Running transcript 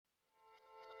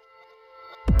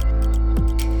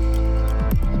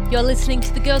You're listening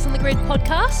to the Girls on the Grid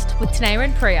podcast with Tanea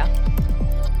and Priya.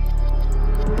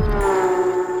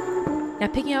 Now,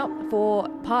 picking up for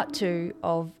part 2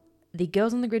 of the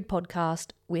Girls on the Grid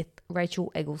podcast with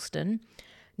Rachael Eggleston.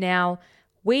 Now,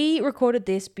 we recorded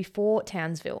this before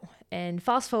Townsville, and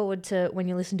fast forward to when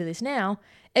you listen to this now,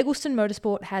 Eggleston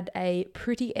Motorsport had a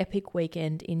pretty epic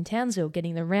weekend in Townsville,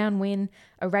 getting the round win,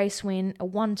 a race win, a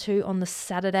 1-2 on the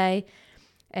Saturday,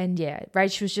 and yeah,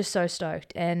 Rach was just so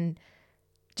stoked. And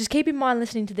just keep in mind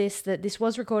listening to this, that this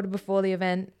was recorded before the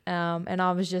event, and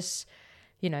I was just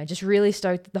really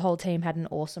stoked that the whole team had an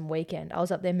awesome weekend. I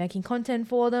was up there making content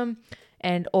for them,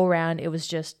 and all around it was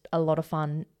just a lot of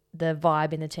fun. The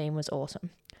vibe in the team was awesome.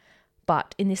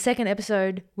 But in this second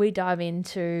episode, we dive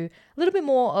into a little bit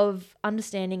more of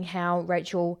understanding how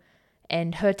Rachael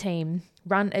and her team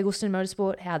run Eggleston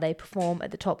Motorsport, how they perform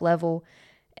at the top level,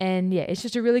 and yeah, it's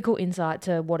just a really cool insight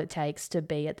to what it takes to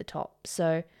be at the top.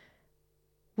 So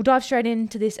we'll dive straight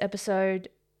into this episode.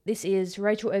 This is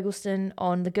Rachael Eggleston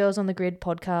on the Girls on the Grid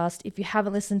podcast. If you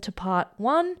haven't listened to part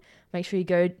 1, make sure you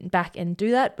go back and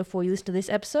do that before you listen to this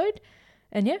episode.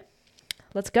 And yeah,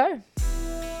 let's go.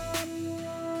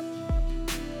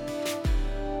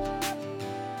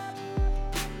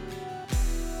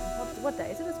 What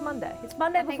day is it? It's Monday. It's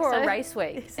Monday before a race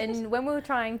week. And when we were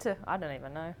trying to, I don't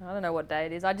even know. I don't know what day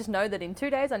it is. I just know that in 2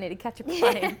 days I need to catch a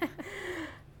plane.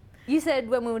 You said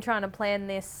when we were trying to plan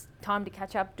this time to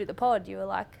catch up, do the pod, you were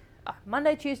like,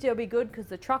 Monday, Tuesday will be good because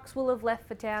the trucks will have left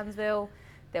for Townsville.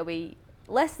 There'll be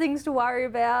less things to worry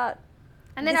about.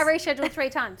 And then I rescheduled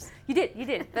 3 times. You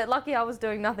did. But lucky I was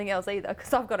doing nothing else either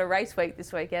because I've got a race week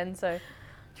this weekend. So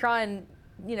try and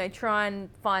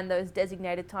find those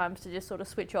designated times to just sort of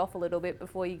switch off a little bit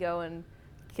before you go and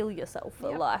kill yourself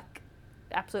or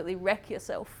absolutely wreck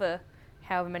yourself for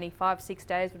however many, 5-6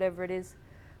 days, whatever it is.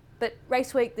 But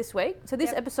race week this week. So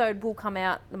this episode will come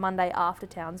out the Monday after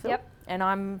Townsville. Yep. And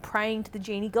I'm praying to the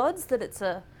genie gods that it's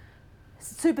a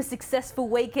super successful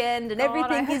weekend and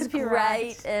everything is great.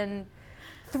 Right. And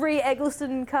 3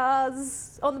 Eggleston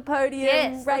cars on the podium,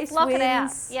 yes, race lock wins. It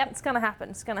out. Yep. It's going to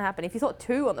happen. If you thought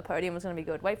 2 on the podium was going to be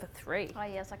good, wait for 3. Oh,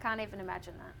 yes. I can't even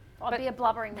imagine that. I'd be a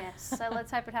blubbering mess. So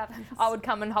let's hope it happens. I would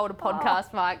come and hold a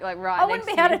podcast mic right next to you. I wouldn't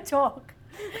be able to talk.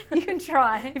 You can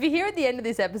try. If you hear at the end of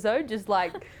this episode just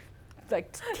like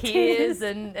tears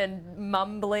and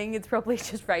mumbling, it's probably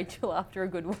just Rachael after a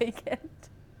good weekend.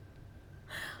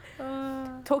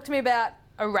 Talk to me about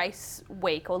a race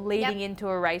week or leading into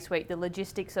a race week, the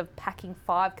logistics of packing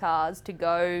 5 cars to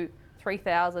go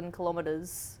 3,000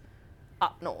 kilometres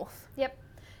up north. Yep.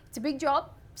 It's a big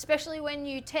job, especially when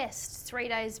you test 3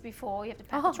 days before you have to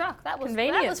pack the truck. That was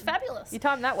convenient. That was fabulous. You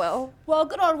timed that well. Well,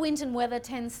 good old winter weather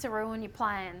tends to ruin your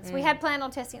plans. We had planned on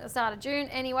testing at the start of June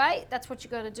anyway. That's what you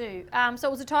got to do. So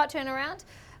it was a tight turnaround.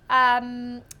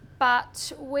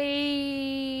 But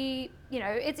we,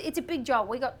 it's a big job.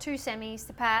 We got 2 semis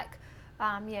to pack.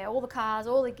 All the cars,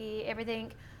 all the gear,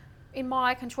 everything. In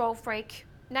my control freak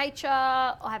nature,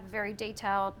 I have a very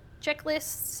detailed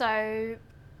checklist, so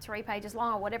 3 pages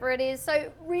long or whatever it is.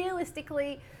 So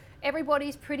realistically,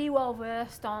 everybody's pretty well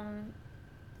versed on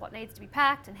what needs to be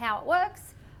packed and how it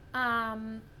works.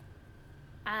 And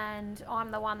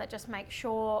I'm the one that just makes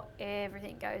sure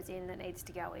everything goes in that needs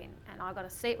to go in. And I've got to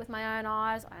see it with my own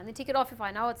eyes. I only tick it off if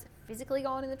I know it's physically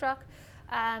going in the truck.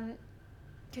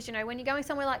 Because, when you're going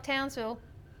somewhere like Townsville,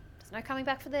 there's no coming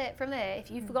back from there. If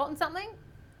you've forgotten something,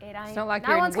 it ain't. It's not like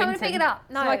no one's coming to pick it up.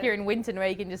 No. It's not like you're in Winton where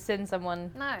you can just send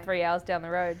someone 3 hours down the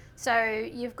road. So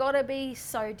you've got to be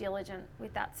so diligent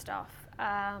with that stuff.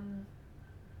 And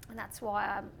that's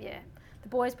why, the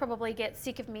boys probably get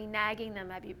sick of me nagging them.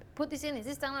 Have you put this in? Is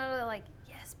this done? They're like,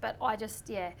 yes. But I just,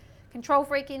 control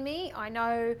freak in me. I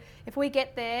know if we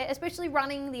get there, especially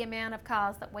running the amount of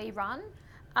cars that we run,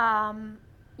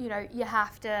 you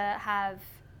have to have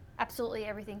absolutely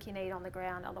everything you need on the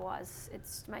ground. Otherwise, it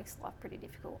makes life pretty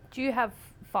difficult. Do you have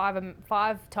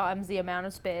 5 times the amount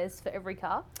of spares for every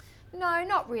car? No,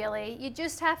 not really. You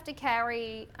just have to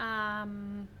carry,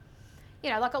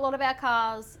 like a lot of our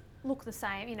cars look the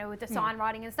same, with the sign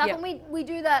writing and stuff. Yep. And we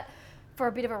do that for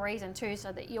a bit of a reason too,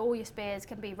 so that all your spares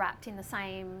can be wrapped in the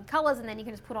same colours, and then you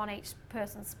can just put on each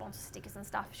person's sponsor stickers and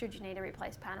stuff should you need to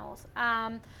replace panels.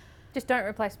 Just don't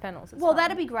replace panels. Well,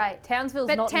 that'd be great. Townsville's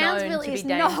not known to be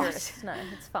dangerous. No,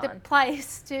 it's fine. The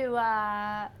place to,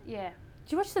 Did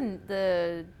you watch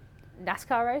the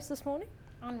NASCAR race this morning?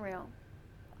 Unreal.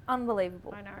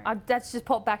 Unbelievable. I know. That's just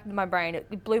popped back into my brain.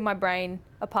 It blew my brain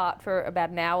apart for about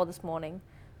an hour this morning.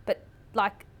 But,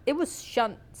 it was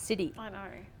shunt city. I know.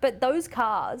 But those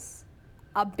cars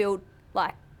are built,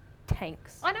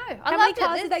 tanks. I know. How many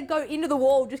cars did they go into the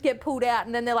wall, just get pulled out,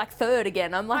 and then they're like third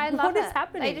again? I'm like, what is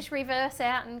happening? They just reverse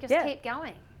out and just keep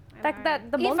going.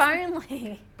 If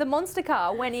only. The monster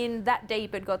car went in that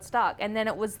deep, it got stuck, and then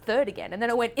it was third again, and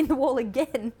then it went in the wall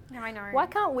again. I know. Why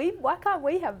can't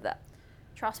we have that?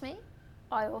 Trust me,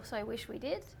 I also wish we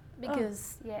did,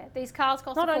 because these cars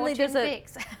cost a fortune. Not only does it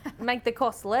fix. make the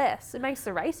cost less, it makes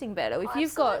the racing better. If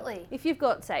you've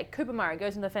got say Cooper Murray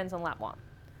goes in the fence on lap 1,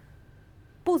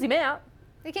 pulls him out.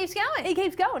 He keeps going. He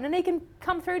keeps going, and he can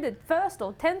come through to first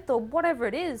or 10th or whatever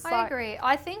it is. I agree.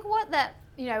 I think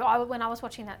when I was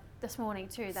watching that this morning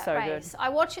too, that race, I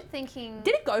watched it thinking...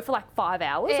 Did it go for like 5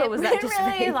 hours, or was that just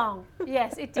really long?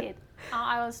 Yes, it did.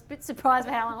 I was a bit surprised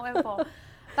by how long it went for.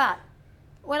 But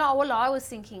what I was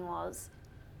thinking was,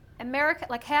 America,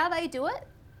 like how they do it,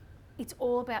 it's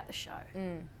all about the show.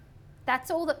 That's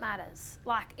all that matters.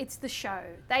 Like, it's the show.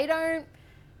 They don't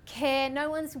care. No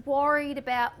one's worried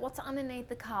about what's underneath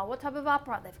the car, what type of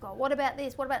upright they've got, what about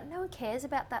this, what about... No one cares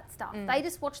about that stuff. They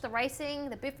just watch the racing,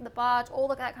 the biff and the barge,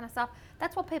 all of that kind of stuff.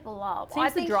 That's what people love.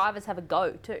 Seems the drivers have a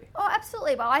go too. Oh,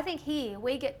 absolutely. But I think here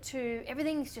we get to...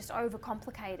 Everything's just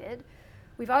overcomplicated.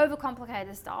 We've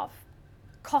overcomplicated stuff.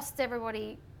 Costs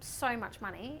everybody so much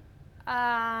money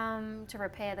to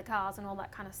repair the cars and all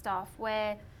that kind of stuff,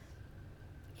 where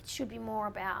it should be more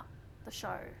about the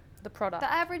show. The product.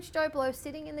 The average Joe Blow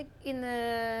sitting in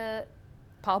the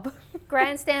pub,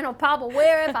 grandstand or pub or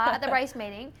wherever at the race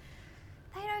meeting,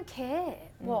 they don't care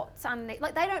what's underneath.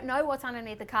 Like, they don't know what's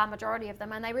underneath the car, majority of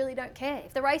them, and they really don't care.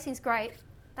 If the racing's great,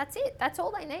 that's it. That's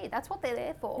all they need. That's what they're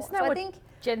there for. Isn't that what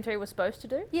Gen 3 was supposed to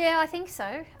do? Yeah, I think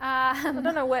so. I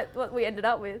don't know what we ended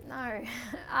up with. No.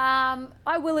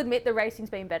 I will admit the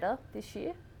racing's been better this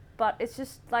year, but it's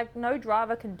just like no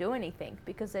driver can do anything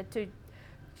because they're too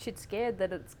shit scared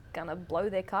that it's gonna blow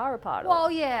their car apart.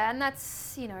 Well, yeah, and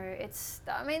that's,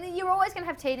 I mean, you're always gonna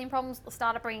have teething problems at the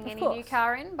start of bringing any new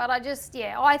car in, but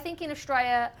I think in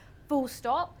Australia, full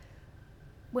stop,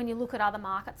 when you look at other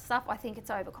market stuff, I think it's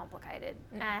overcomplicated.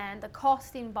 And the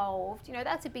cost involved,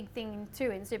 that's a big thing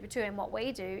too in Super 2, and what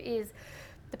we do is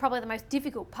probably the most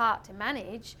difficult part to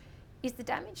manage is the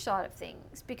damage side of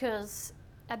things, because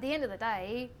at the end of the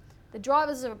day, the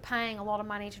drivers are paying a lot of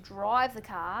money to drive the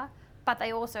car, but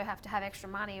they also have to have extra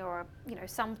money or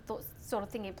some sort of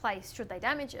thing in place should they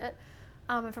damage it.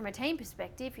 And from a team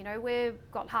perspective,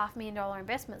 we've got $500,000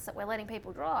 investments that we're letting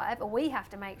people drive, or we have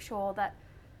to make sure that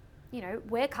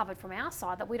we're covered from our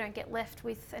side, that we don't get left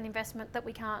with an investment that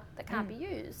can't be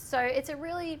used. So it's a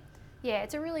really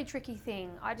tricky thing.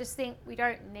 I just think we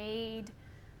don't need...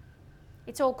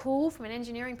 It's all cool from an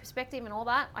engineering perspective and all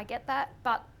that. I get that,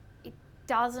 but it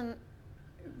doesn't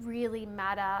really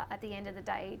matter at the end of the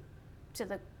day to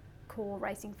the core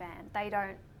racing fan. They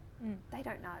don't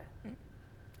know,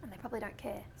 and they probably don't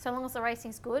care. So long as the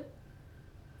racing's good.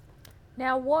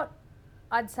 Now, what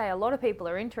I'd say a lot of people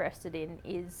are interested in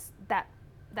is that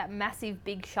massive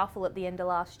big shuffle at the end of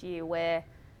last year where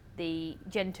the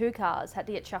Gen 2 cars had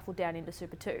to get shuffled down into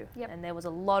Super 2. And there was a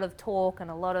lot of talk and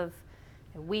a lot of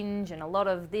whinge and a lot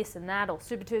of this and that, or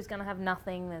Super 2 is going to have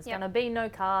nothing, there's going to be no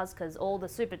cars because all the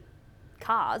super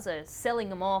cars are selling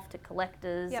them off to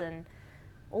collectors and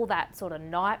all that sort of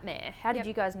nightmare. How did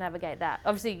you guys navigate that?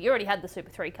 Obviously, you already had the Super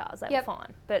 3 cars, they were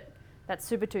fine, but that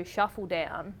Super 2 shuffle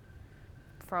down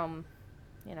from...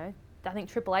 I think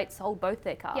Triple Eight sold both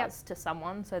their cars to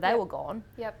someone, so they were gone.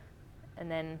 And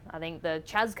then I think the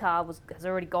Chaz car has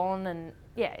already gone, and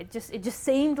it just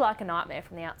seemed like a nightmare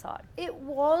from the outside. It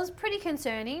was pretty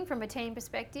concerning from a team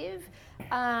perspective,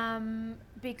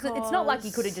 because it's not like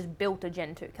you could have just built a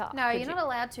Gen 2 car. No, you're not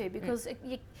allowed to, because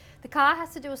the car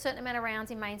has to do a certain amount of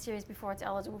rounds in main series before it's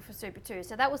eligible for Super 2,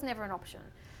 so that was never an option.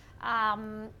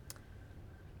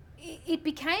 It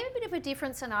became a bit of a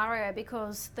different scenario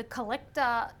because the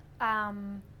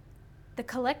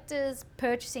collectors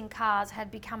purchasing cars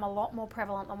had become a lot more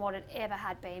prevalent than what it ever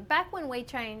had been. Back when we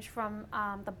changed from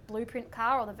the blueprint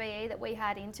car or the VE that we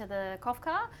had into the COF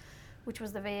car, which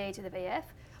was the VE to the VF,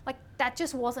 like that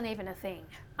just wasn't even a thing.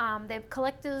 The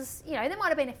collectors, there might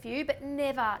have been a few, but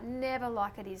never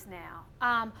like it is now.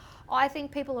 I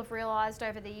think people have realised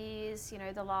over the years,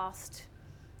 the last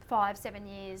 5-7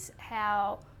 years,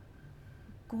 how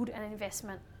good an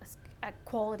investment a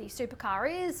quality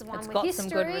supercar is, one it's with got history.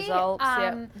 Some good results,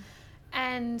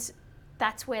 and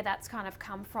that's where that's kind of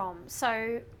come from.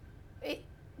 So,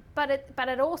 but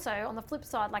it also, on the flip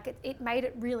side, like it made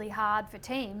it really hard for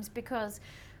teams because,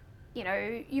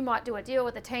 you might do a deal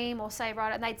with a team or say,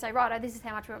 right, and they'd say, right, this is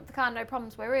how much we want the car, no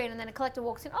problems, we're in, and then a collector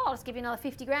walks in, I'll just give you another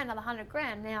 50 grand, another 100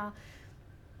 grand. Now,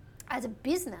 as a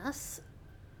business,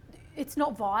 it's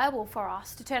not viable for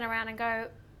us to turn around and go,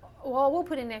 well, we'll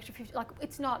put in an extra 50. Like,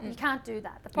 it's not, you can't do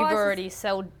that. The You've price already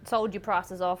sold your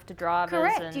prices off to drivers.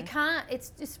 correct. You can't,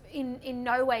 it's just in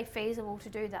no way feasible to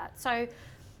do that. So,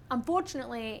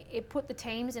 unfortunately, it put the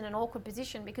teams in an awkward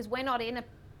position because we're not in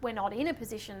a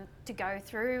position to go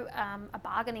through a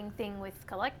bargaining thing with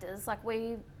collectors. Like,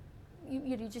 you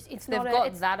just, it's They've not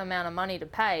got that amount of money to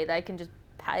pay, they can just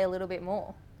pay a little bit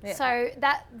more. Yeah. So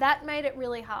that made it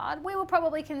really hard. We were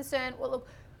probably concerned. Well, look,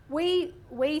 we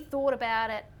thought about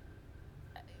it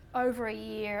over a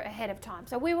year ahead of time.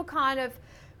 So we were kind of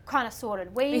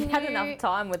sorted. We had enough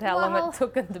time with how long it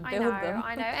took them to build them.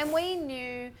 I know, and we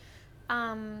knew.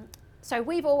 So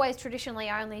we've always traditionally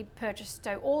only purchased.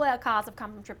 So all our cars have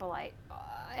come from 888.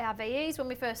 Our VEs when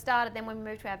we first started, then when we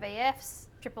moved to our VFs,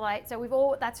 888.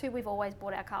 So that's who we've always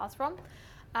bought our cars from.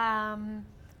 And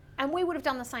we would have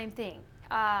done the same thing,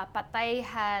 but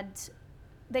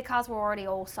their cars were already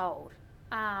all sold.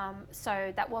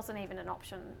 So that wasn't even an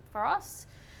option for us.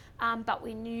 But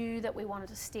we knew that we wanted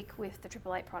to stick with the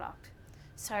 888 product.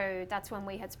 So that's when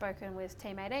we had spoken with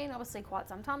Team 18, obviously quite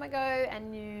some time ago,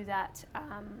 and knew that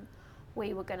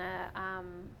we were going to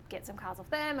get some cars off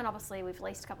them. And obviously we've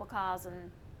leased a couple of cars and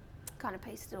kind of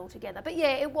pieced it all together. But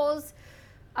yeah, it was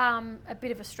a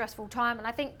bit of a stressful time. And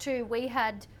I think too, we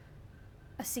had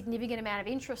a significant amount of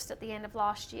interest at the end of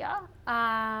last year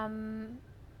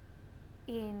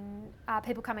in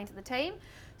people coming to the team.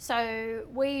 So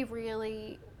we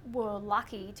really were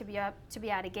lucky to be able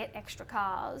to get extra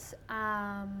cars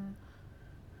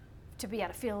to be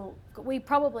able to fill. We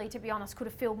probably, to be honest, could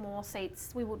have filled more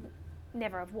seats. We would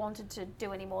never have wanted to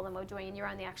do any more than we're doing, and you're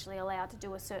only actually allowed to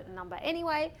do a certain number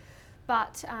anyway.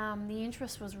 But the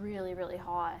interest was really, really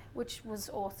high, which was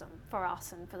awesome for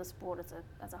us and for the sport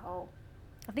as a whole.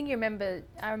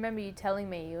 I remember you telling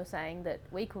me, you were saying that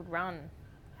we could run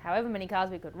however many cars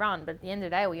we could run, but at the end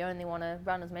of the day, we only want to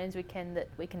run as many as we can, that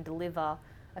we can deliver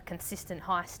a consistent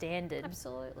high standard.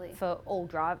 Absolutely. For all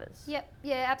drivers. Yep,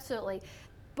 yeah, absolutely.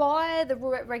 By the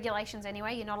regulations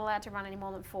anyway, you're not allowed to run any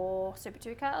more than 4 Super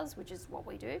 2 cars, which is what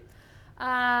we do.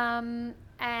 And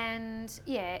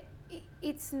yeah,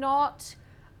 it's not,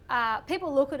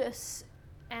 people look at us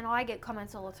and I get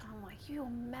comments all the time like, you're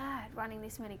mad running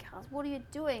this many cars. What are you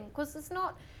doing? Because there's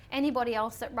not anybody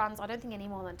else that runs, I don't think any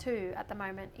more than 2 at the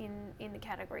moment in the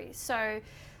category. So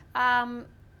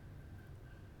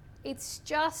it's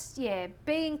just, yeah,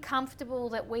 being comfortable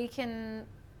that we can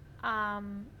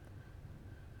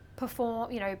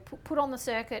perform, put on the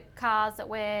circuit cars that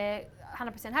we're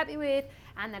 100% happy with,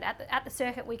 and that at the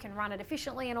circuit we can run it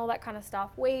efficiently and all that kind of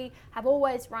stuff. We have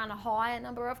always run a higher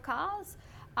number of cars.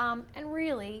 And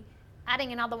really,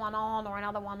 adding another one on or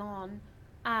another one on,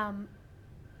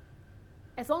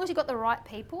 as long as you've got the right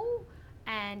people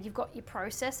and you've got your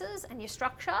processes and your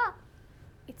structure,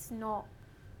 it's not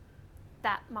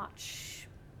that much,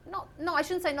 I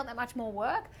shouldn't say not that much more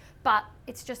work, but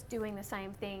it's just doing the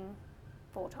same thing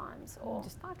 4 times or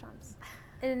just 5 times.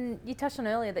 And you touched on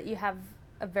earlier that you have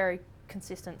a very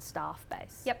consistent staff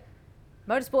base. Yep.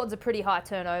 Motorsport's a pretty high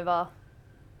turnover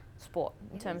sport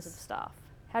in terms of staff.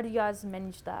 How do you guys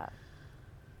manage that?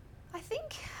 I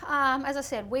think, as I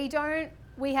said, we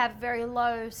have very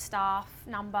low staff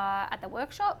number at the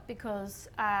workshop because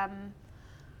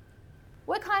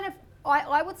we're kind of,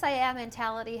 I would say our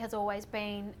mentality has always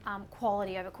been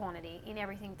quality over quantity in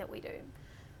everything that we do.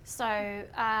 So,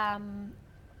 I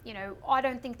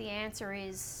don't think the answer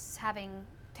is having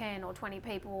 10 or 20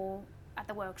 people at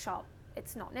the workshop.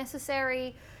 It's not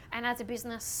necessary. And as a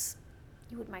business,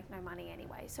 you would make no money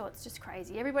anyway. So it's just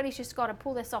crazy. Everybody's just got to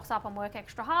pull their socks up and work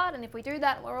extra hard. And if we do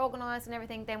that, we're organised and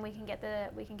everything, then we can get the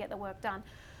work done.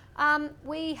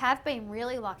 We have been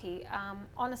really lucky.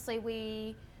 Honestly,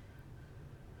 we've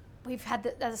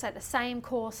had, as I said, the same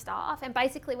core staff. And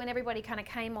basically when everybody kind of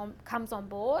comes on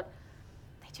board,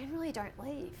 they generally don't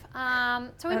leave.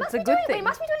 So we must be doing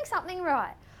something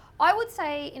right. I would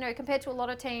say, compared to a lot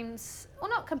of teams, well,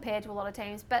 not compared to a lot of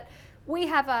teams, but we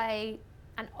have an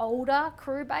older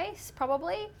crew base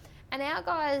probably, and our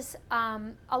guys,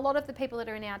 a lot of the people that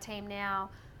are in our team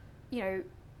now,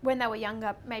 when they were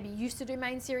younger, maybe used to do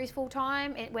main series full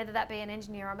time, whether that be an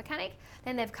engineer or a mechanic.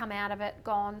 Then they've come out of it,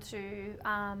 gone to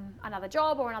another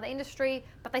job or another industry,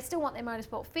 but they still want their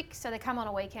motorsport fixed, so they come on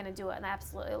a weekend and do it, and they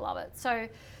absolutely love it. So,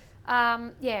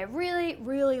 really,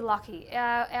 really lucky.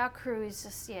 Our crew is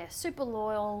just, super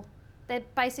loyal. They're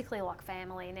basically like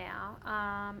family now,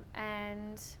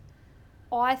 and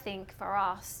I think for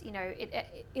us,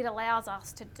 it allows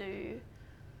us to do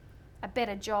a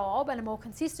better job and a more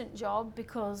consistent job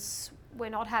because we're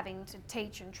not having to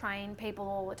teach and train people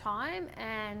all the time.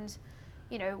 And,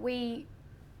 we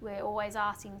We're always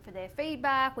asking for their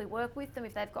feedback. We work with them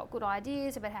if they've got good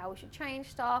ideas about how we should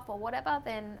change stuff or whatever.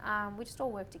 Then we just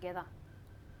all work together.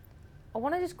 I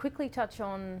want to just quickly touch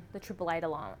on the Triple Eight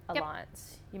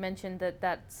Alliance. You mentioned that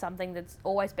that's something that's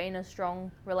always been a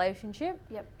strong relationship.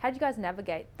 Yep. How did you guys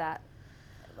navigate that?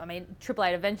 I mean, Triple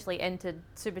Eight eventually entered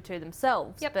Super 2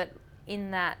 themselves, but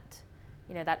in that,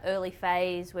 that early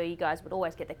phase where you guys would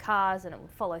always get the cars and it would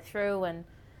follow through and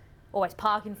always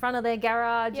park in front of their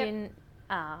garage in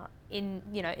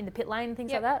the pit lane and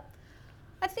things like that.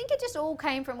 I think it just all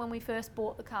came from when we first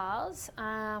bought the cars.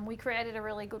 We created a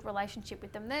really good relationship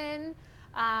with them then.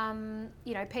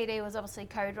 PD was obviously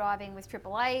co-driving with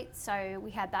Triple Eight, so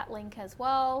we had that link as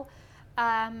well.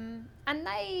 And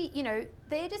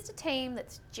they're just a team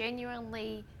that's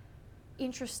genuinely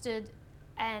interested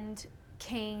and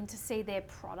keen to see their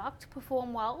product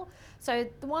perform well. So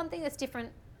the one thing that's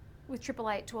different with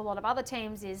Triple Eight to a lot of other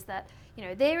teams is that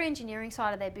their engineering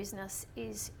side of their business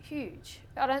is huge.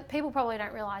 People probably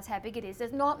don't realise how big it is.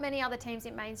 There's not many other teams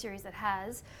in main series that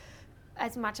has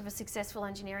as much of a successful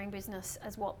engineering business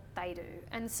as what they do.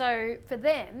 And so for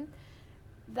them,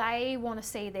 they want to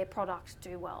see their product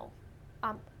do well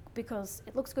because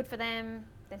it looks good for them.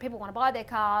 Then people want to buy their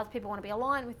cars. People want to be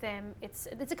aligned with them. It's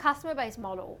a customer-based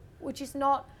model, which is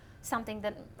not something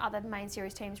that other main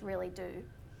series teams really do.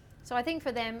 So I think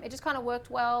for them, it just kind of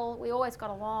worked well. We always got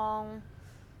along.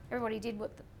 Everybody did what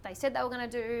they said they were going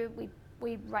to do.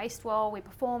 We raced well. We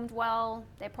performed well.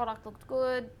 Their product looked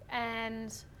good.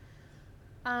 And,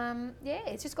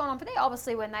 it's just gone on from there.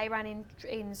 Obviously, when they ran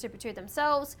in Super 2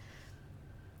 themselves,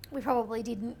 we probably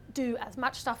didn't do as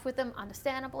much stuff with them,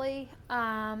 understandably.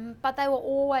 But they were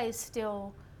always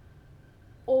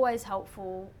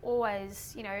helpful,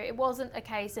 always, it wasn't a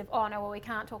case of, oh no, well we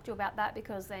can't talk to you about that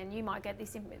because then you might get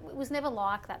this. It was never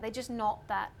like that. They're just not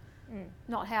that,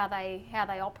 not how they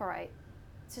operate.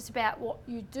 It's just about what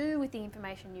you do with the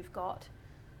information you've got.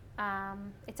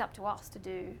 It's up to us to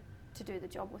do the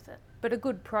job with it. But a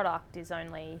good product is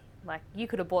only, like, you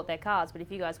could have bought their cars, but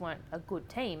if you guys weren't a good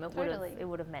team, it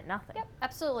would have meant nothing. Yep,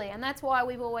 absolutely. And that's why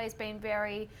we've always been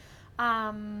very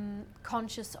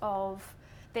conscious of,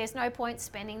 there's no point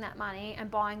spending that money and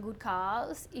buying good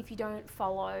cars if you don't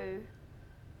follow,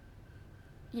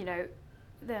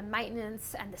 the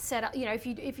maintenance and the setup. If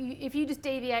you just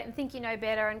deviate and think you know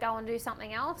better and go and do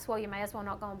something else, well, you may as well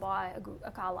not go and buy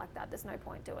a car like that. There's no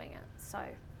point doing it. So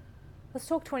let's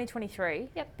talk 2023.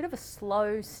 Yep. Bit of a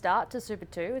slow start to Super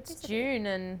 2. It's June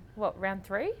and round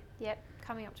 3? Yep,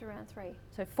 coming up to round 3.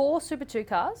 So 4 Super 2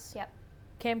 cars. Yep.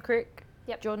 Cam Crick.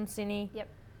 Yep. Jordan Sinney. Yep.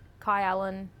 Kai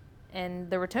Allen. And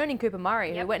the returning Cooper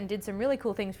Murray, who went and did some really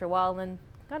cool things for a while and then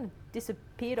kind of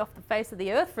disappeared off the face of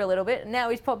the earth for a little bit. And now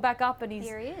he's popped back up and he's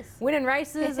Here he is. winning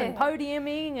races and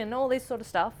podiuming and all this sort of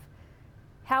stuff.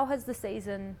 How has the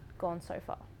season gone so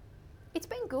far? It's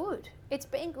been good.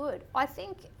 I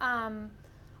think,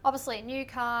 obviously, new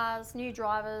cars, new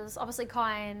drivers. Obviously,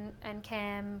 Kai and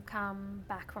Cam come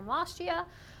back from last year.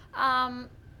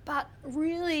 But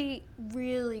really,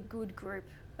 really good group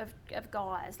of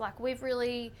guys. Like, we've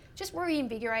really just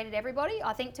reinvigorated everybody,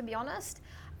 I think, to be honest.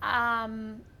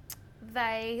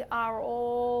 They are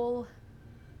all,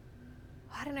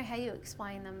 I don't know how you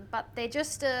explain them, but they're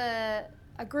just a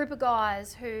group of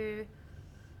guys who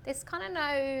there's kind of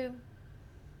no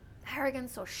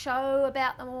arrogance or show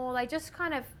about them all. They just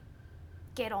kind of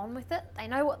get on with it. They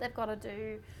know what they've got to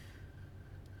do.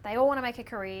 They all want to make a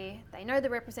career. They know they're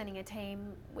representing a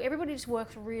team. Everybody just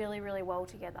works really, really well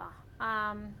together.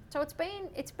 So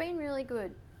it's been really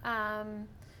good.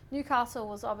 Newcastle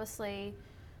was obviously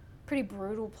a pretty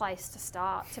brutal place to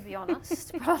start, to be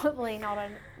honest. Probably not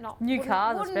new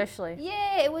cars especially.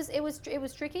 Yeah, it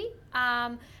was tricky,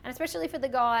 and especially for the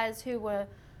guys who were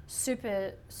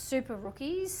super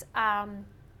rookies.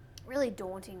 Really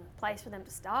daunting place for them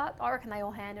to start. I reckon they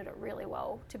all handled it really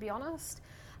well, to be honest.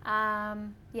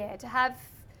 To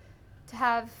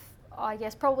have I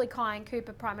guess probably Kai and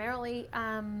Cooper primarily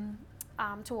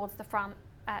towards the front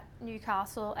at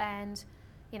Newcastle, and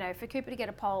for Cooper to get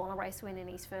a pole and a race win in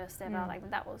his first ever,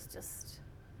 that was just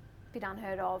a bit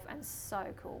unheard of and so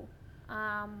cool.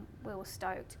 We were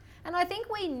stoked, and I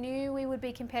think we knew we would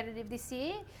be competitive this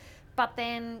year, but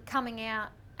then coming out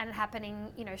and it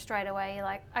happening, straight away,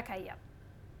 like, okay, yeah,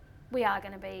 we are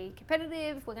going to be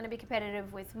competitive. We're going to be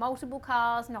competitive with multiple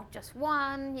cars, not just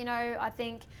one. I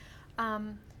think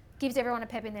gives everyone a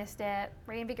pep in their step,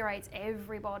 reinvigorates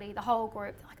everybody, the whole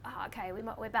group. They're like, oh, okay, we're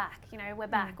back. We're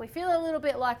back. We feel a little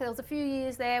bit like there was a few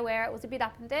years there where it was a bit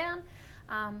up and down,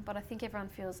 but I think everyone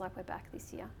feels like we're back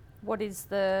this year. What is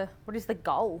the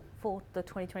goal for the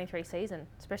 2023 season,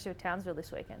 especially with Townsville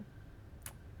this weekend?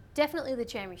 definitely the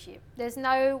championship. There's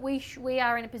no, we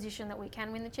are in a position that we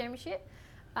can win the championship.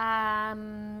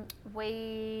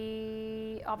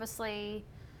 We obviously,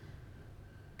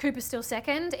 Cooper's still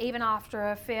second, even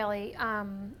after a fairly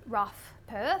rough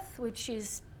Perth, which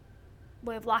is,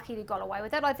 we're lucky to got away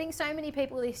with that. I think so many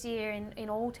people this year in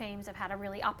all teams have had a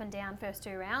really up and down first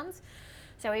 2 rounds.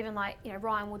 So even like,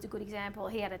 Ryan Wood's a good example.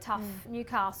 He had a tough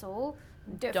Newcastle,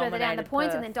 further down the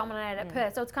points, and then dominated at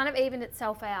Perth. So it's kind of evened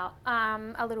itself out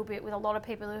a little bit with a lot of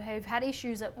people who have had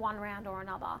issues at one round or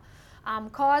another.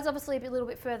 Kai's obviously a little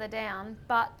bit further down,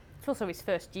 but It's also his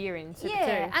first year in Super 2.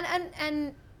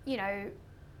 and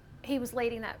he was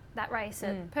leading that race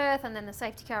at Perth, and then the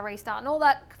safety car restart and all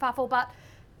that kerfuffle. But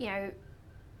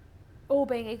all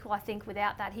being equal, I think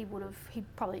without that he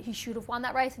should have won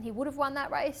that race, and he would have won that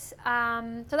race.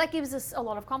 So that gives us a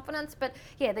lot of confidence. But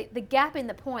yeah, the gap in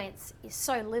the points is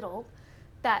so little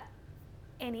that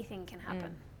anything can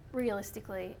happen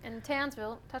realistically. And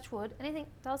Townsville, touch wood, anything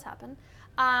does happen.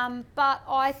 But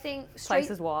I think Place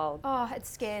is wild. Oh, it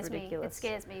scares me. Ridiculous. It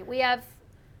scares me. We have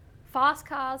fast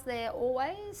cars there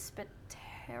always, but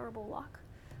terrible luck.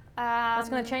 That's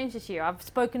going to change this year. I've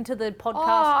spoken to the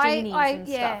podcast genies and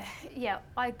stuff. Yeah.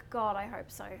 God, I hope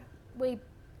so. We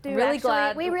do really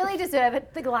glad. We really deserve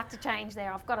it. The luck to change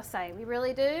there. I've got to say, we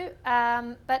really do.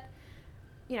 But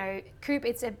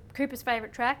it's Cooper's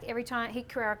favourite track. Every time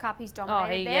Carrera Cup, he's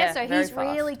dominated there, so he's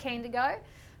really keen to go.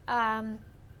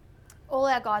 All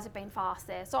our guys have been fast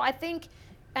there, so I think.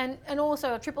 And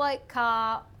also a Triple Eight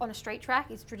car on a street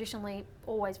track is traditionally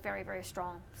always very, very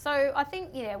strong. So I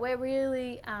think, we're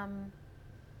really,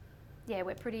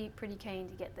 we're pretty keen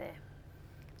to get there.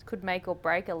 This could make or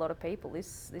break a lot of people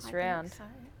this round. I think so.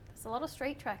 There's a lot of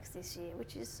street tracks this year,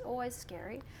 which is always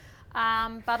scary.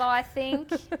 But I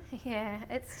think,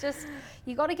 it's just,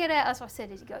 you got to get out, as I said,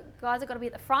 guys have got to be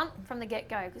at the front from the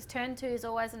get-go, because turn 2 is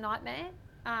always a nightmare.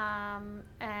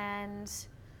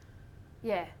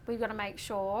 We've got to make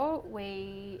sure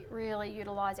we really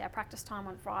utilise our practice time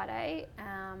on Friday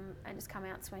and just come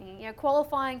out swinging.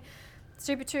 Qualifying,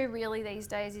 Super 2 really these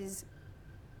days is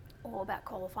all about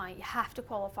qualifying. You have to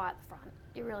qualify at the front.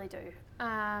 You really do.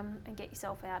 And get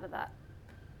yourself out of that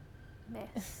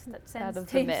mess that sends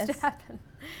teams to happen.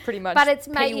 Pretty much but it's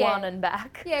P1 and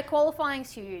back. Yeah,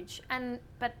 qualifying's huge.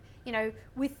 But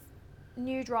with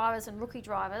new drivers and rookie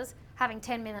drivers, having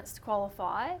 10 minutes to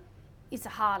qualify, it's a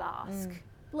hard ask.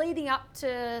 Leading up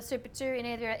to Super 2 in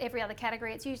every other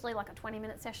category, it's usually like a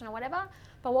 20-minute session or whatever.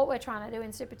 But what we're trying to do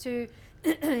in Super 2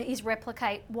 is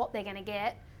replicate what they're going to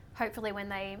get. Hopefully when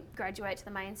they graduate to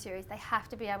the main series, they have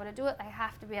to be able to do it. They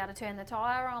have to be able to turn the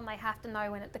tyre on. They have to know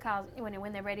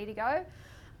when they're ready to go.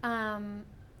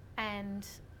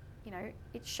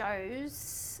 It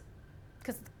shows,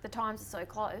 because the times are so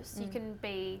close, you can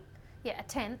be a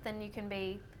 10th, and you can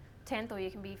be 10th, or you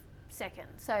can be second.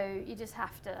 So you just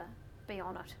have to be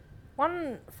on it.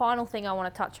 One final thing I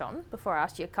want to touch on before I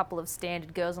ask you a couple of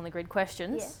standard Girls on the Grid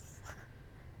questions. Yes.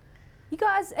 You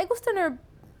guys, Eggleston are a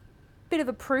bit of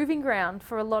a proving ground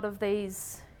for a lot of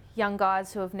these young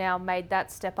guys who have now made that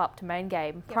step up to main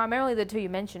game. Yep. Primarily the two you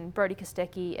mentioned, Brodie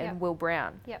Kostecki and Yep. Will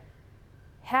Brown. Yep.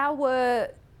 How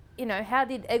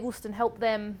did Eggleston help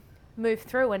them move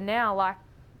through? And now,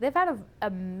 they've had a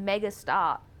mega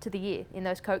start to the year in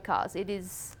those Coke cars. It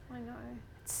is. I know.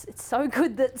 It's so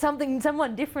good that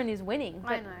someone different is winning.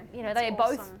 But, I know. they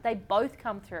awesome. both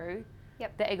come through.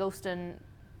 Yep. The Eggleston,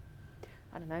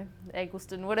 I don't know,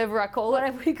 Eggleston, whatever I call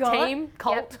Whatever we call team,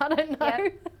 cult, Yep. I don't know.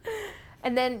 Yep.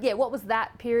 And then, what was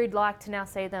that period like to now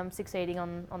see them succeeding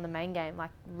on the main game,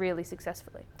 really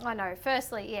successfully? I know.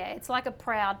 Firstly, it's like a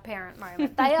proud parent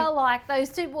moment. They are those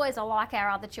two boys are like our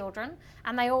other children,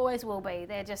 and they always will be.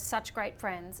 They're just such great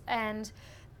friends. And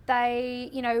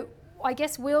they, I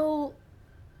guess Will,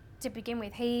 to begin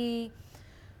with,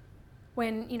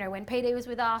 when PD was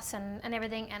with us and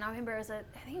everything, and I remember I think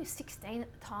he was 16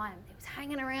 at the time. He was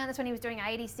hanging around. That's when he was doing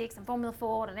 86 and Formula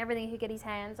Ford and everything he could get his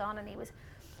hands on, and he was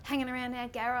hanging around our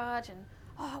garage and,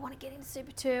 I want to get into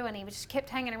Super 2, and he just kept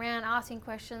hanging around asking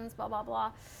questions, blah, blah,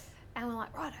 blah. And we're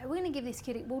like, right, we're going to give this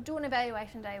kid, we'll do an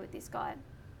evaluation day with this guy.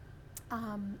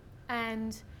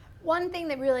 And one thing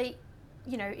that really,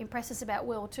 impressed us about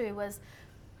Will too was,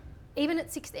 even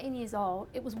at 16 years old,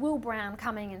 it was Will Brown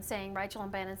coming and seeing Rachael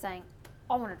and Ben and saying,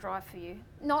 I want to drive for you.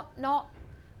 Not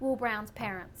Will Brown's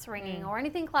parents ringing or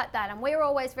anything like that. And we're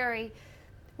always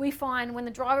we find when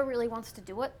the driver really wants to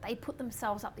do it, they put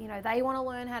themselves up, they want to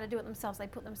learn how to do it themselves, they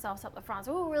put themselves up the front.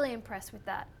 So we were really impressed with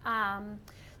that.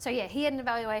 He had an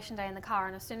evaluation day in the car,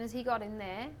 and as soon as he got in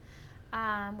there,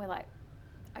 we're like,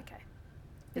 okay,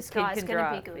 this kid guy's can going to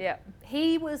drive. be good. Yeah.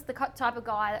 He was the type of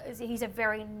guy he's a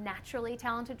very naturally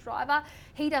talented driver.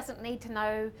 He doesn't need to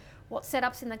know what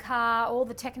setups in the car, all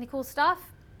the technical stuff.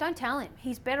 Don't tell him.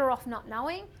 He's better off not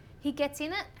knowing. He gets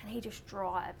in it and he just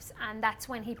drives, and that's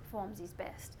when he performs his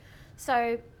best.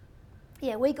 So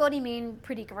yeah, we got him in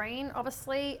pretty green,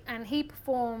 obviously, and he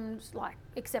performed like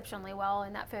exceptionally well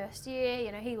in that first year.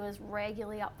 You know, he was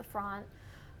regularly up the front.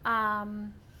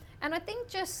 And I think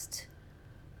just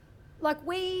like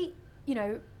you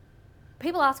know,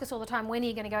 people ask us all the time, when are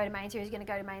you going to go to main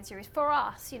series, For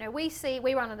us, you know, we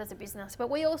run it as a business, but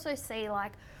we also see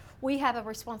like we have a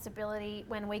responsibility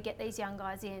when we get these young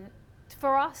guys in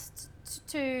for us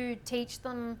to teach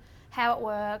them how it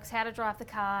works, how to drive the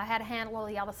car, how to handle all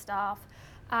the other stuff.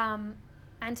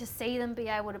 And to see them be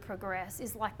able to progress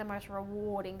is like the most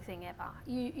rewarding thing ever.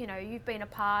 You know, you've been a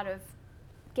part of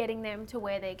getting them to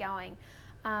where they're going.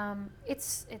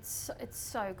 It's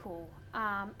so cool,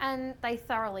 and they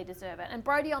thoroughly deserve it. And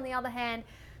Brody, on the other hand,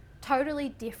 totally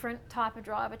different type of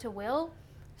driver to Will.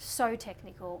 So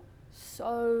technical,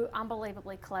 so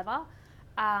unbelievably clever.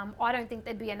 I don't think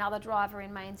there'd be another driver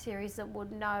in main series that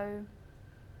would know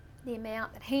the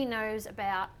amount that he knows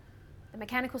about the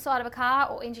mechanical side of a car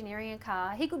or engineering a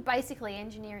car. He could basically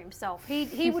engineer himself.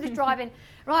 He would just drive in,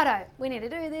 righto, we need to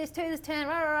do this, to this turn,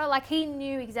 rah, rah, rah. Like he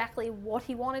knew exactly what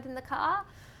he wanted in the car.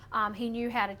 He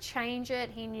knew how to change it.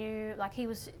 He knew, like he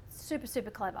was super, super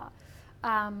clever.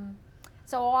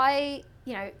 So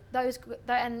you know,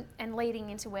 and leading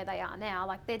into where they are now,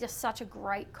 like they're just such a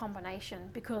great combination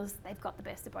because they've got the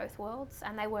best of both worlds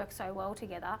and they work so well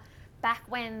together. Back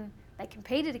when they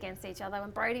competed against each other,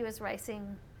 when Brody was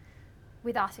racing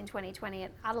with us in 2020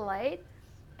 at Adelaide,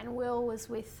 and Will was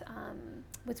with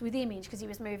Image because he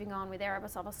was moving on with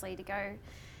Erebus obviously to go.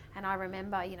 And I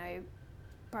remember, you know,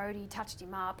 Brody touched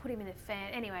him up, put him in a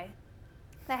fan. Anyway,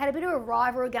 they had a bit of a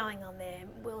rivalry going on there.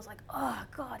 Will was like, oh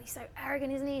God, he's so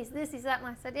arrogant, isn't he? He's this, he's that. And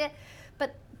I said, yeah.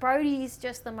 But Brody's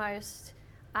just the most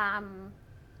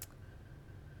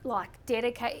like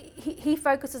dedicated. He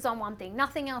focuses on one thing.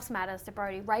 Nothing else matters to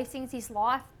Brody. Racing's his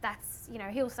life. That's, you know,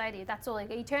 he'll say to you, that's all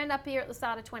he turned up here at the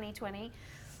start of 2020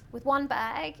 with one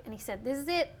bag and he said, this is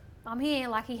it, I'm here.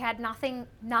 Like he had nothing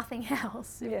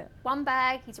else. Yeah. One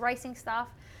bag, his racing stuff.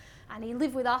 And he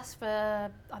lived with us for,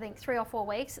 I think, 3 or 4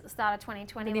 weeks at the start of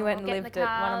 2020. And he went and lived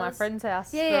at one of my friend's house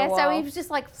for a while. So he was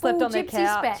just like full Slept on their gypsy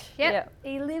couch. spec. Yep.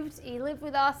 He lived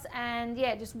with us and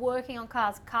yeah, just working on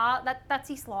cars. That's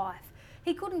his life.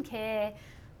 He couldn't care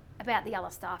about the other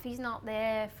stuff. He's not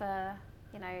there for,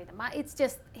 you know, the money. It's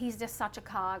just, he's just such a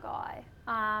car guy.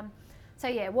 So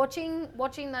yeah, watching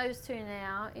those two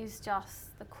now is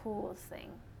just the coolest thing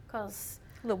because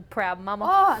little proud mama.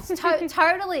 Oh, it's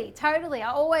totally. I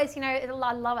always, you know,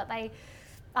 I love it.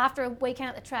 After a weekend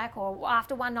at the track or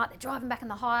after one night, they're driving back in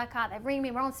the hire car, they ring me,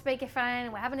 we're on speakerphone,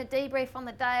 and we're having a debrief on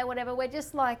the day or whatever. We're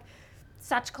just like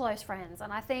such close friends.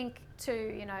 And I think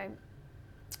too, you know,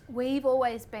 we've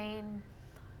always been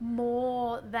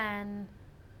more than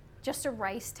just a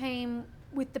race team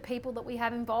with the people that we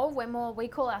have involved. We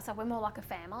call ourselves, we're more like a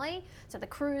family. So the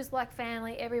crew's like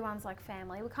family, everyone's like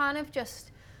family. We're kind of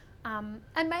just, and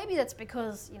maybe that's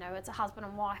because, you know, it's a husband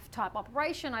and wife type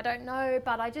operation, I don't know,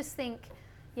 but I just think,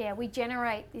 yeah, we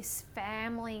generate this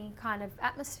family kind of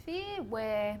atmosphere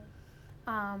where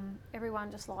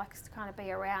everyone just likes to kind of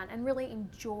be around and really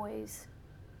enjoys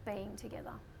being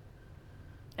together.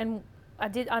 And I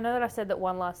know that I said that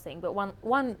one last thing, but one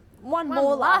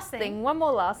more last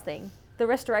thing. The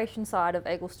restoration side of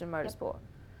Eggleston Motorsport.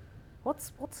 Yep.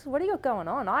 What do you got going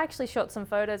on? I actually shot some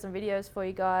photos and videos for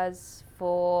you guys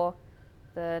for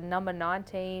the number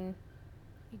 19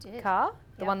 car,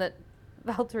 the one that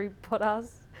Valtteri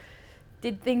Bottas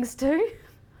did things to.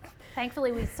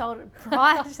 Thankfully, we sold it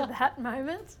prior to that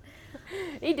moment.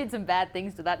 He did some bad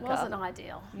things to that car. Wasn't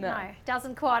ideal. No.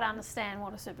 Doesn't quite understand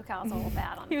what a supercar's all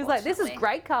about. He was like, "This is a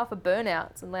great car for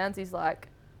burnouts," and Lowndesy's like,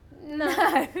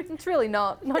 "No, it's really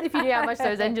not. Not if you knew how much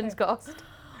those engines cost."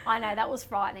 I know, that was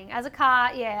frightening. As a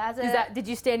car, yeah. Did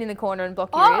you stand in the corner and block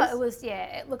your ears? Oh, it was,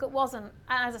 yeah. Look, it wasn't,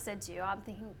 as I said to you, I'm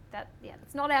thinking that, yeah,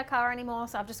 it's not our car anymore,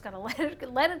 so I've just got to let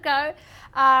it go.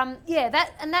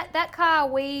 That car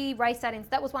we raced that in,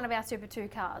 that was one of our Super 2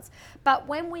 cars. But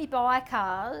when we buy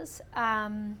cars,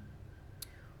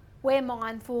 we're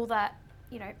mindful that,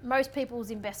 you know, most people's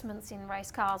investments in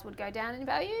race cars would go down in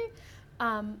value.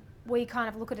 We kind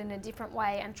of look at it in a different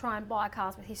way and try and buy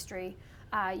cars with history.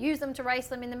 Use them to race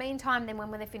them in the meantime, then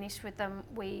when they're finished with them,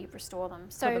 we restore them.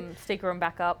 So sticker them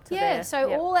back up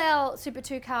to all our Super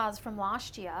 2 cars from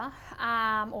last year,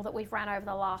 or that we've run over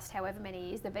the last however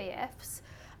many years, the VFs,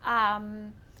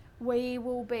 we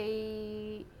will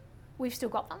be we've still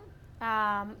got them.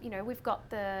 We've got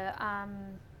the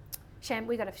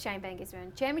we got a Shane Van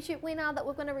Gisbergen Championship winner that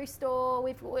we're going to restore.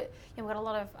 We've got a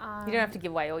lot of You don't have to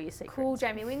give away all your secrets. cool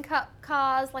Jamie Wynn Cup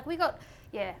cars. Like we got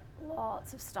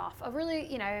lots of stuff. I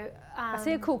really I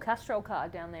see a cool Castrol car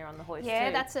down there on the hoist. yeah,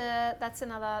 too.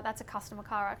 that's a customer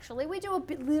car actually. We do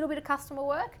little bit of customer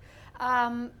work,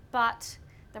 but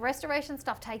the restoration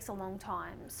stuff takes a long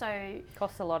time. So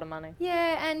Costs a lot of money.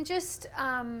 yeah, and just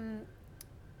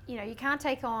you can't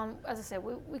take on, as I said,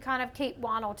 we kind of keep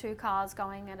one or two cars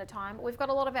going at a time. We've got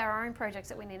a lot of our own projects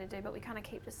that we need to do, but we kind of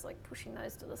keep just like pushing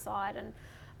those to the side.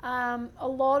 And a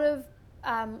lot of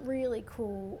really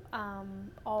cool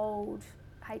old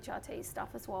HRT stuff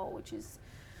as well,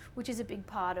 which is a big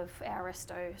part of our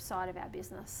resto side of our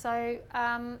business. So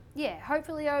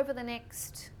hopefully over the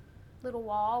next little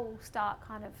while we'll start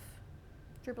kind of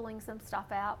dribbling some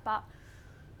stuff out, but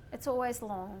it's always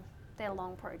long. They're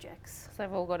long projects. So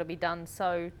they've all got to be done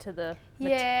to the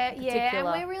particular. And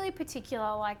we're really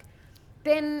particular. Like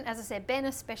Ben, as I said, Ben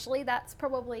especially, that's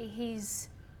probably his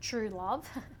true love,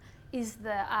 is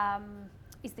the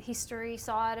history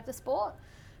side of the sport.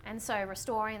 And so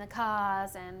restoring the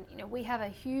cars, and we have a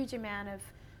huge amount of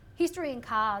history in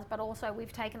cars, but also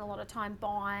we've taken a lot of time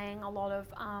buying a lot of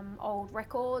old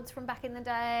records from back in the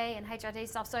day and HRT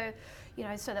stuff. So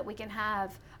so that we can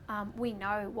have, we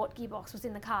know what gearbox was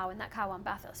in the car when that car won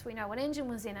Bathurst. We know what engine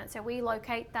was in it, so we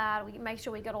locate that. We make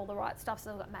sure we got all the right stuff,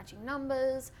 so we've got matching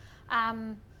numbers.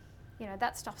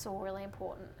 That stuff's all really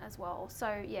important as well.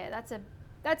 So yeah,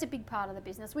 that's a big part of the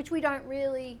business, which we don't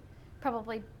really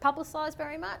probably publicise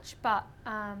very much, but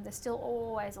there's still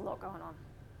always a lot going on.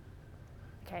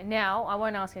 Okay, now I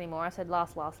won't ask anymore. I said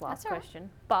last That's all right. question.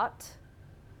 But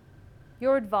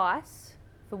your advice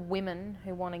for women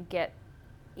who want to get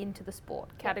into the sport,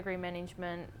 category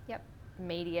management,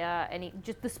 media,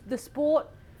 just the sport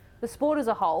as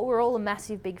a whole. We're all a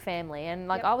massive big family, and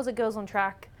I was at Girls on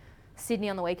Track Sydney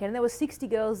on the weekend, and there were 60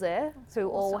 girls there who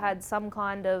all had some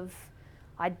kind of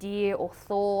idea or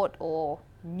thought or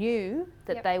knew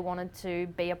that they wanted to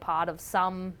be a part of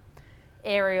some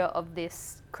area of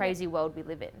this crazy world we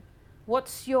live in.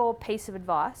 What's your piece of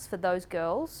advice for those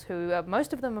girls who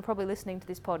most of them are probably listening to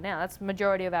this pod now? That's the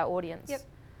majority of our audience.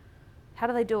 How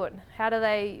do they do it? How do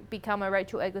they become a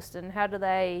Rachael Eggleston? How do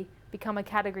they become a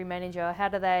category manager? How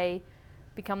do they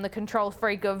become the control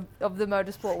freak of the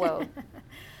motorsport world?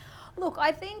 Look,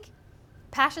 I think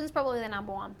passion's probably the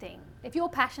number one thing. If you're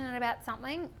passionate about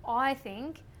something, I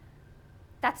think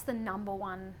that's the number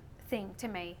one thing to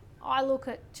me. I look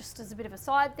at just as a bit of a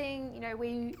side thing.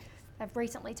 We have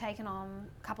recently taken on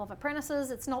a couple of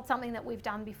apprentices. It's not something that we've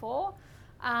done before.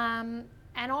 And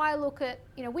I look at,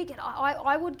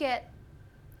 I would get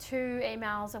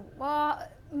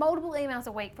multiple emails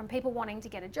a week from people wanting to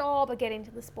get a job or get into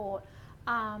the sport.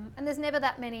 And there's never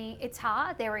that many. It's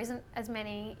hard. There isn't as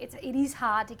many. It is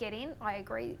hard to get in. I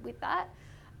agree with that.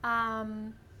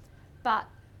 But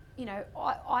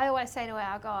I always say to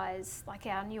our guys, like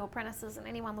our new apprentices and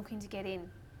anyone looking to get in,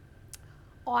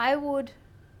 I would,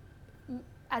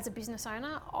 as a business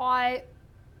owner, I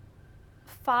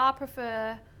far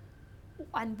prefer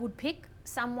and would pick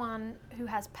someone who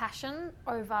has passion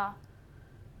over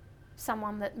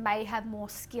someone that may have more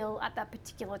skill at that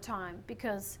particular time.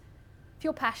 Because if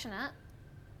you're passionate,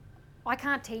 I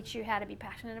can't teach you how to be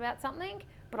passionate about something,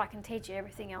 but I can teach you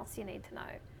everything else you need to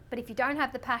know. But if you don't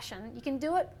have the passion, you can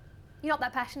do it. You're not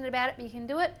that passionate about it, but you can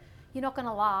do it. You're not going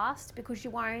to last, because you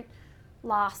won't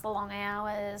last the long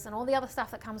hours and all the other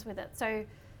stuff that comes with it. So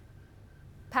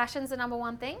passion's the number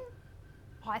one thing,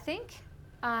 I think.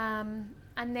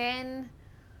 And then,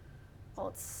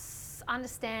 it's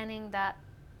understanding that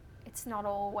it's not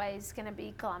always going to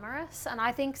be glamorous. And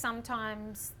I think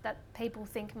sometimes that people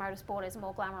think motorsport is a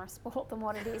more glamorous sport than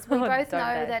what it is. We both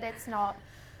know that it's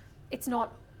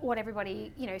not what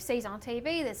everybody sees on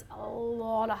TV. There's a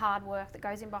lot of hard work that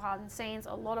goes in behind the scenes,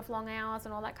 a lot of long hours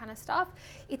and all that kind of stuff.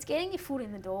 It's getting your foot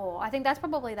in the door. I think that's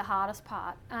probably the hardest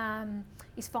part,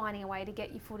 is finding a way to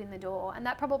get your foot in the door. And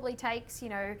that probably takes,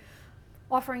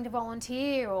 offering to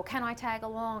volunteer, or can I tag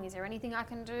along? Is there anything I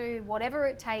can do? Whatever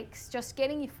it takes, just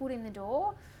getting your foot in the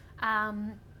door.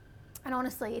 And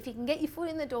honestly, if you can get your foot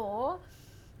in the door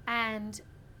and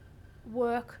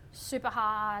work super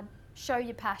hard, show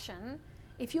your passion,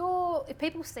 if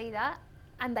people see that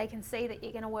and they can see that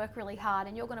you're going to work really hard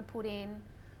and you're going to put in,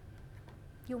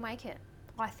 you'll make it,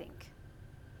 I think.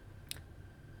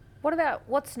 What about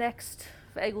what's next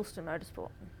for Eggleston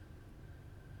Motorsport?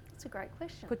 That's a great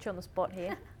question. Put you on the spot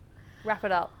here. Wrap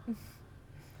it up.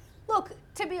 Look,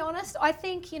 to be honest, I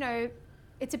think,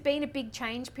 it's been a big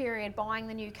change period, buying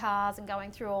the new cars and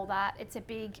going through all that. It's a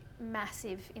big,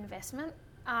 massive investment.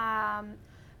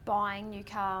 Buying new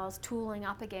cars, tooling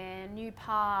up again, new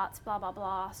parts, blah, blah,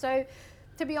 blah. So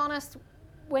to be honest,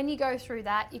 when you go through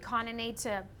that, you kind of need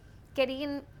to get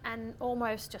in and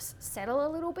almost just settle a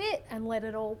little bit and let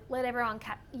everyone,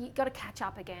 you got to catch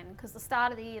up again, because the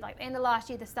start of the year, like the end of last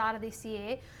year, the start of this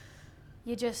year,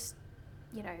 you're just,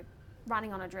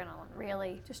 running on adrenaline,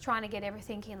 really, just trying to get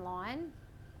everything in line.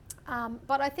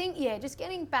 But I think, just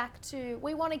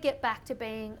we want to get back to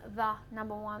being the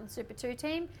number one Super 2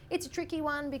 team. It's a tricky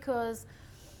one because,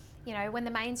 when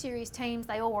the main series teams,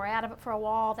 they all were out of it for a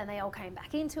while, then they all came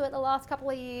back into it the last couple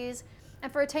of years.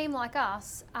 And for a team like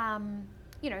us,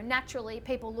 naturally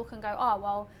people look and go, oh,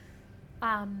 well,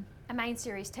 a main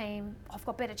series team, I've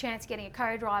got better chance of getting a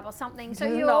co-drive or something. So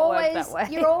you're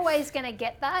always going to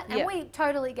get that. And we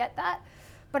totally get that.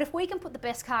 But if we can put the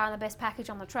best car and the best package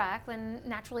on the track, then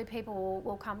naturally people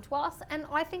will come to us. And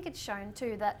I think it's shown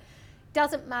too that it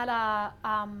doesn't matter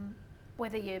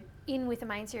whether you're in with a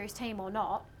main series team or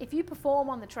not. If you perform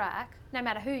on the track, no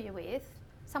matter who you're with,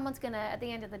 someone's going to, at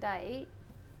the end of the day,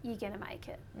 you're going to make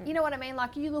it. You know what I mean?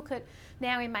 Like, you look at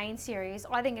now in main series,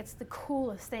 I think it's the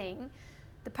coolest thing.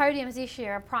 The podiums this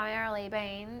year have primarily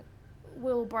been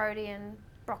Will Brodie and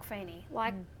Brock Feeney.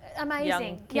 Like, amazing.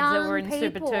 Young kids that were in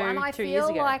Super 2 and I 2 years feel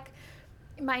ago. like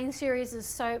main series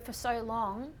is for so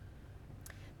long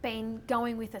been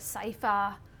going with a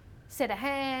safer set of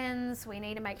hands. We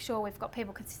need to make sure we've got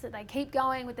people consistent. They keep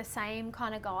going with the same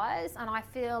kind of guys. And I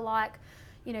feel like,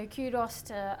 kudos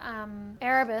to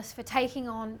Erebus for taking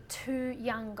on two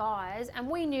young guys. And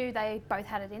we knew they both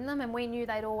had it in them, and we knew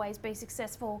they'd always be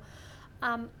successful.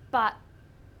 But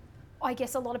I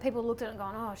guess a lot of people looked at it and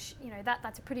gone, oh,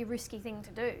 that's a pretty risky thing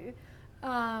to do.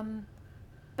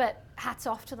 But hats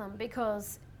off to them,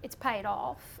 because it's paid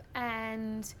off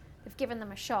and they've given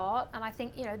them a shot. And I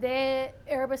think,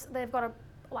 Erebus, they've got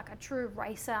a true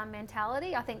racer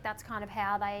mentality. I think that's kind of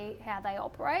how they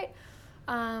operate.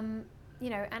 And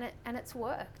it's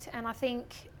worked. And I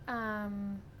think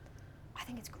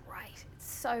it's great.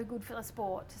 It's so good for the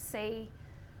sport to see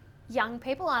young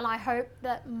people, and I hope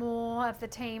that more of the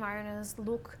team owners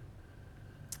look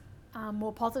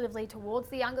more positively towards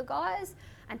the younger guys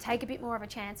and take a bit more of a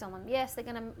chance on them. Yes,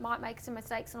 might make some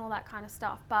mistakes and all that kind of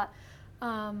stuff, but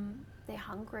they're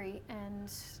hungry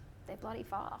and they're bloody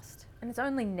fast. And it's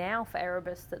only now for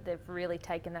Erebus that they've really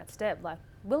taken that step. Like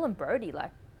Will and Brodie,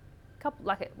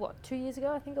 2 years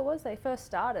ago I think it was, they first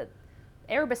started.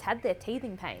 Erebus had their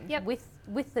teething pain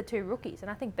with the two rookies, and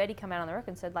I think Betty came out on the record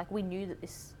and said, we knew that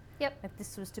this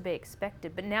was to be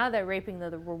expected. But now they're reaping the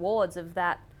rewards of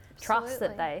that trust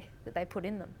that they put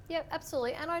in them. Yep,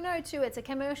 absolutely. And I know too, it's a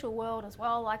commercial world as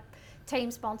well. Like,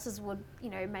 team sponsors would,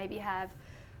 maybe have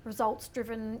results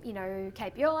driven,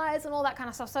 KPIs and all that kind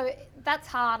of stuff. So that's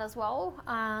hard as well.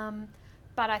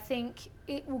 But I think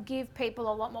it will give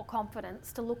people a lot more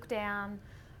confidence to look down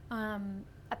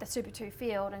at the Super 2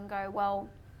 field and go, well,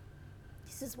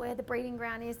 this is where the breeding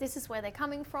ground is, this is where they're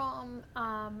coming from,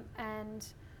 and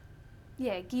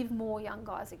give more young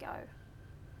guys a go.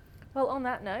 Well, on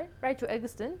that note, Rachael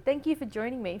Eggleston, thank you for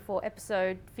joining me for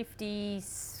episode 50...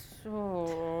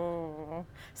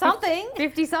 something.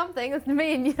 50-something. It's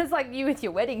me and you. It's like you with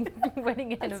your wedding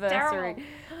anniversary.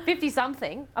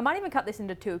 50-something. I might even cut this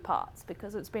into 2 parts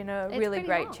because it's been a really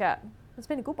great long chat. It's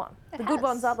been a good one. The good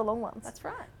ones are the long ones. That's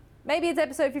right. Maybe it's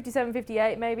episode 57,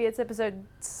 58. Maybe it's episode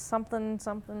something.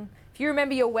 If you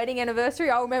remember your wedding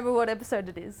anniversary, I'll remember what episode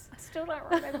it is. I still don't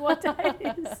remember what day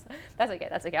it is. That's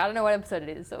okay. I don't know what episode it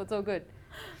is, so it's all good.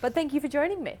 But thank you for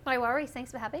joining me. No worries.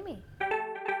 Thanks for having me.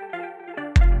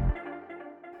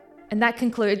 And that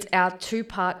concludes our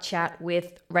 2-part chat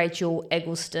with Rachael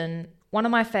Eggleston, one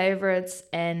of my favourites,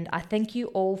 and I thank you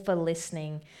all for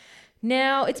listening.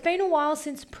 Now, it's been a while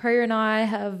since Priya and I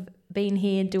have been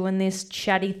here doing this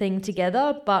chatty thing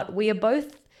together, but we are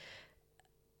both,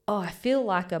 I feel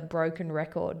like a broken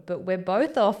record, but we're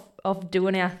both off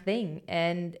doing our thing,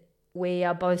 and we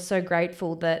are both so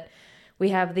grateful that we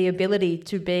have the ability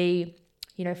to be,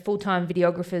 full-time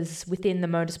videographers within the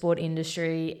motorsport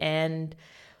industry. And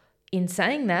in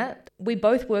saying that, we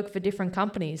both work for different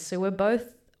companies, so we're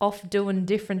both off doing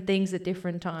different things at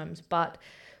different times, but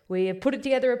we have put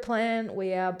together a plan.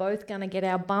 We are both going to get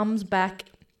our bums back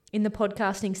in the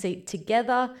podcasting seat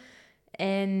together,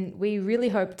 and we really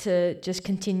hope to just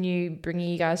continue bringing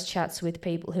you guys chats with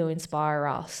people who inspire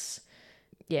us.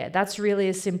 Yeah, that's really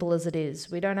as simple as it is.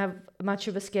 We don't have much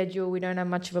of a schedule. We don't have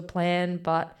much of a plan,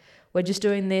 but we're just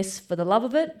doing this for the love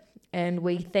of it, and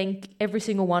we thank every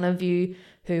single one of you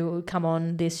who come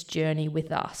on this journey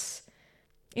with us.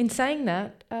 in saying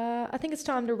that, I think it's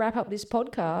time to wrap up this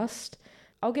podcast.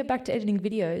 I'll get back to editing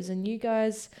videos and you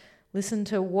guys listen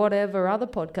to whatever other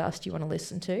podcast you want to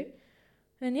listen to.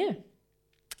 And yeah,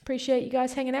 appreciate you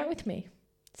guys hanging out with me.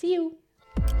 See you.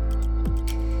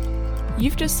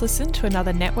 You've just listened to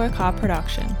another Network R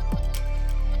production.